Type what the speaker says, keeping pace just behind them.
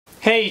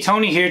Hey,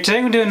 Tony here.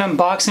 Today we're doing an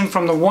unboxing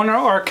from the Warner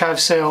Archive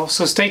sale,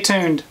 so stay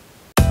tuned.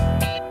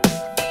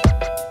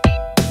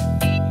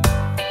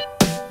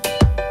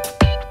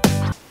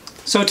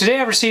 So today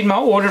I received my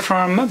order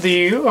from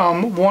the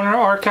Warner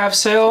Archive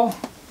sale.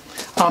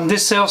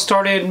 This sale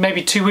started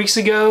maybe 2 weeks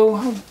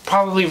ago,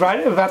 probably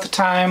right about the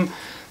time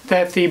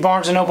that the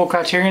Barnes & Noble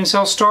Criterion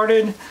sale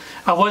started.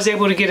 I was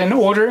able to get an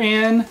order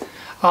in.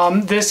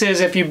 This is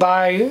if you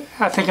buy,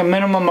 I think, a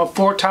minimum of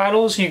 4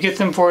 titles, you get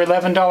them for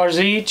 $11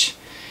 each.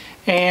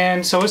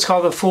 And so it's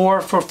called the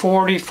 4 for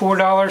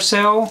 $44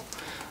 sale.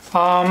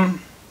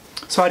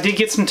 So I did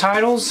get some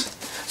titles.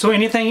 So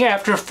anything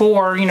after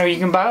 4, you know, you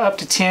can buy up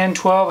to 10,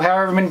 12,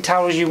 however many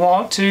titles you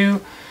want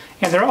to,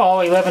 and they're all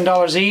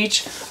 $11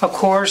 each. Of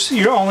course,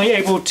 you're only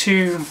able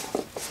to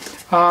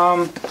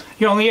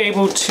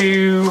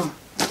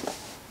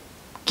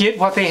get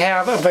what they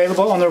have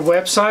available on their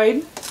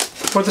website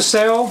for the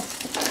sale.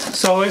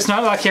 So it's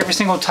not like every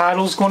single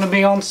title is going to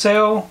be on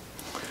sale.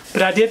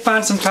 But I did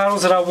find some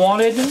titles that I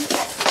wanted.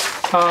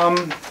 So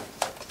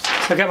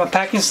I got my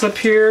packing slip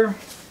here.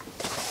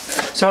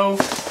 So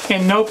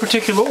in no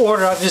particular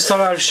order, I just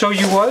thought I'd show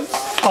you what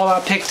all I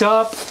picked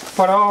up,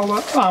 what all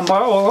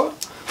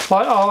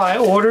I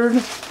ordered.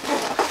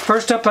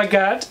 First up, I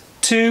got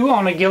 2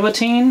 on a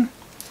Guillotine.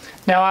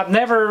 Now I've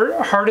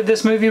never heard of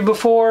this movie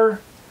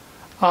before,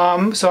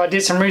 so I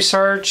did some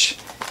research.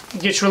 It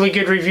gets really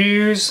good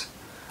reviews,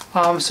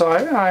 so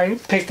I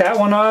picked that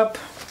one up.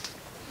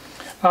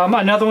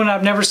 Another one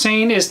I've never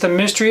seen is The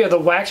Mystery of the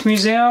Wax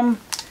Museum.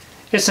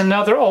 It's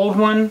another old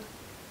one.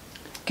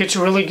 Gets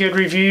really good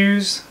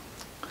reviews.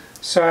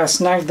 So I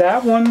snagged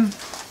that one.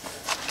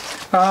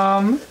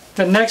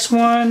 The next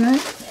one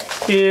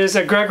is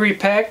a Gregory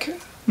Peck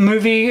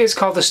movie. It's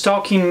called The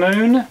Stalking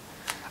Moon.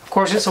 Of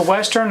course, it's a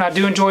Western. I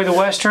do enjoy the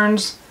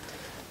Westerns.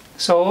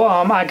 So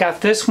I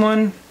got this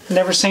one.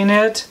 Never seen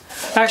it.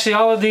 Actually,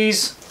 all of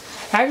these,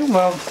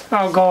 well,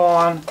 I'll go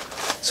on.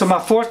 So my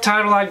 4th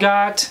title I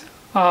got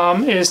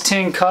is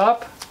Tin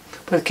Cup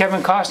with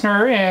Kevin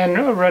Costner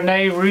and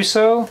Rene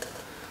Russo.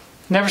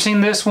 Never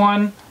seen this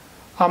one.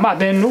 I've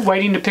been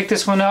waiting to pick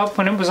this one up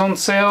when it was on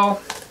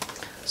sale,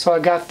 so I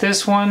got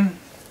this one.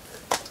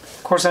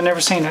 Of course, I've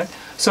never seen it.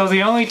 So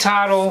the only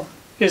title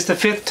is the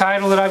 5th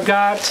title that I've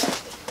got.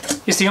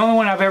 It's the only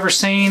one I've ever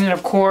seen, and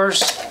of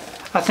course,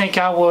 I think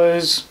I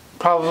was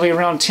probably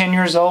around 10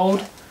 years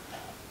old.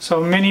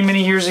 So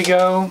many years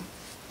ago,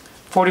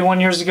 41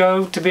 years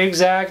ago to be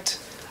exact,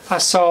 I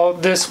saw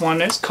this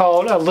one. It's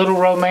called A Little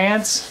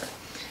Romance,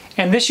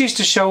 and this used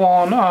to show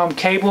on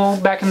cable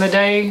back in the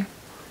day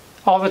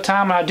all the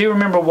time. And I do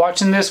remember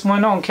watching this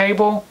one on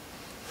cable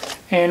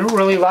and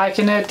really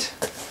liking it.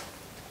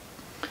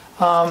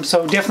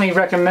 So definitely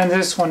recommend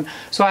this one.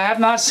 So I have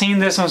not seen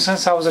this one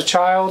since I was a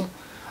child.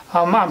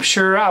 I'm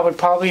sure I would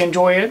probably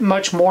enjoy it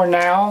much more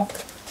now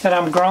that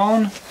I'm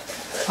grown.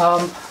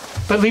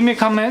 But leave me a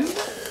comment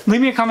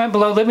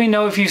below. Let me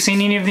know if you've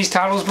seen any of these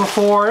titles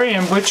before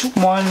and which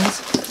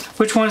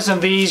ones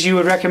of these you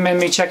would recommend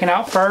me checking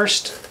out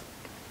first.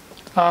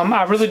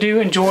 I really do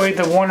enjoy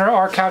the Warner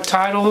Archive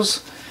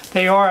titles.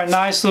 They are a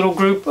nice little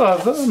group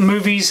of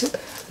movies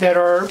that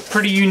are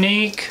pretty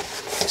unique,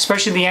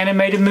 especially the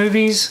animated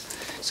movies.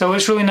 So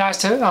it's really nice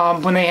to,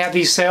 when they have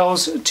these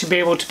sales, to be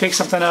able to pick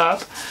something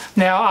up.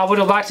 Now, I would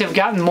have liked to have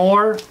gotten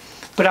more,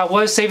 but I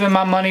was saving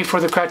my money for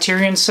the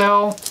Criterion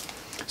sale.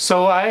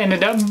 So I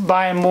ended up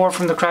buying more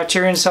from the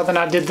Criterion sale than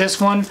I did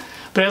this one.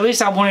 But at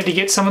least I wanted to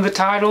get some of the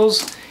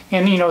titles,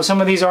 and you know,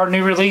 some of these are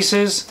new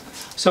releases.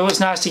 So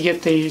it's nice to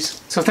get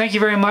these. So thank you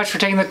very much for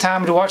taking the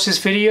time to watch this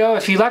video.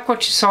 If you like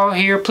what you saw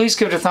here, please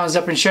give it a thumbs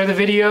up and share the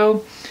video.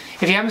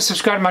 If you haven't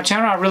subscribed to my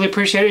channel, I really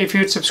appreciate it if you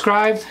would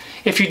subscribe.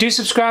 If you do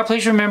subscribe,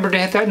 please remember to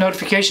hit that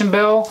notification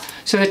bell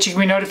so that you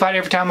can be notified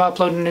every time I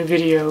upload a new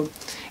video.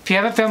 If you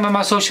haven't found me on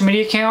my social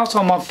media accounts,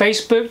 I'm on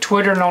Facebook,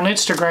 Twitter, and on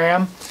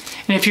Instagram.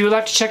 And if you would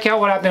like to check out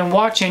what I've been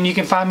watching, you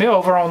can find me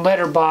over on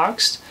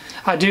Letterboxd.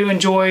 I do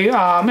enjoy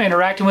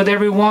interacting with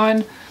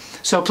everyone.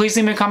 So please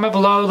leave me a comment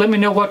below. Let me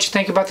know what you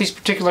think about these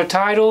particular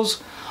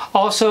titles.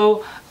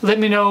 Also, let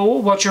me know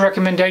what your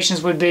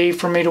recommendations would be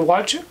for me to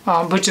watch,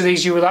 which of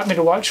these you would like me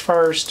to watch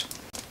first.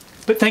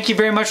 But thank you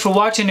very much for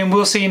watching, and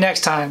we'll see you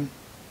next time.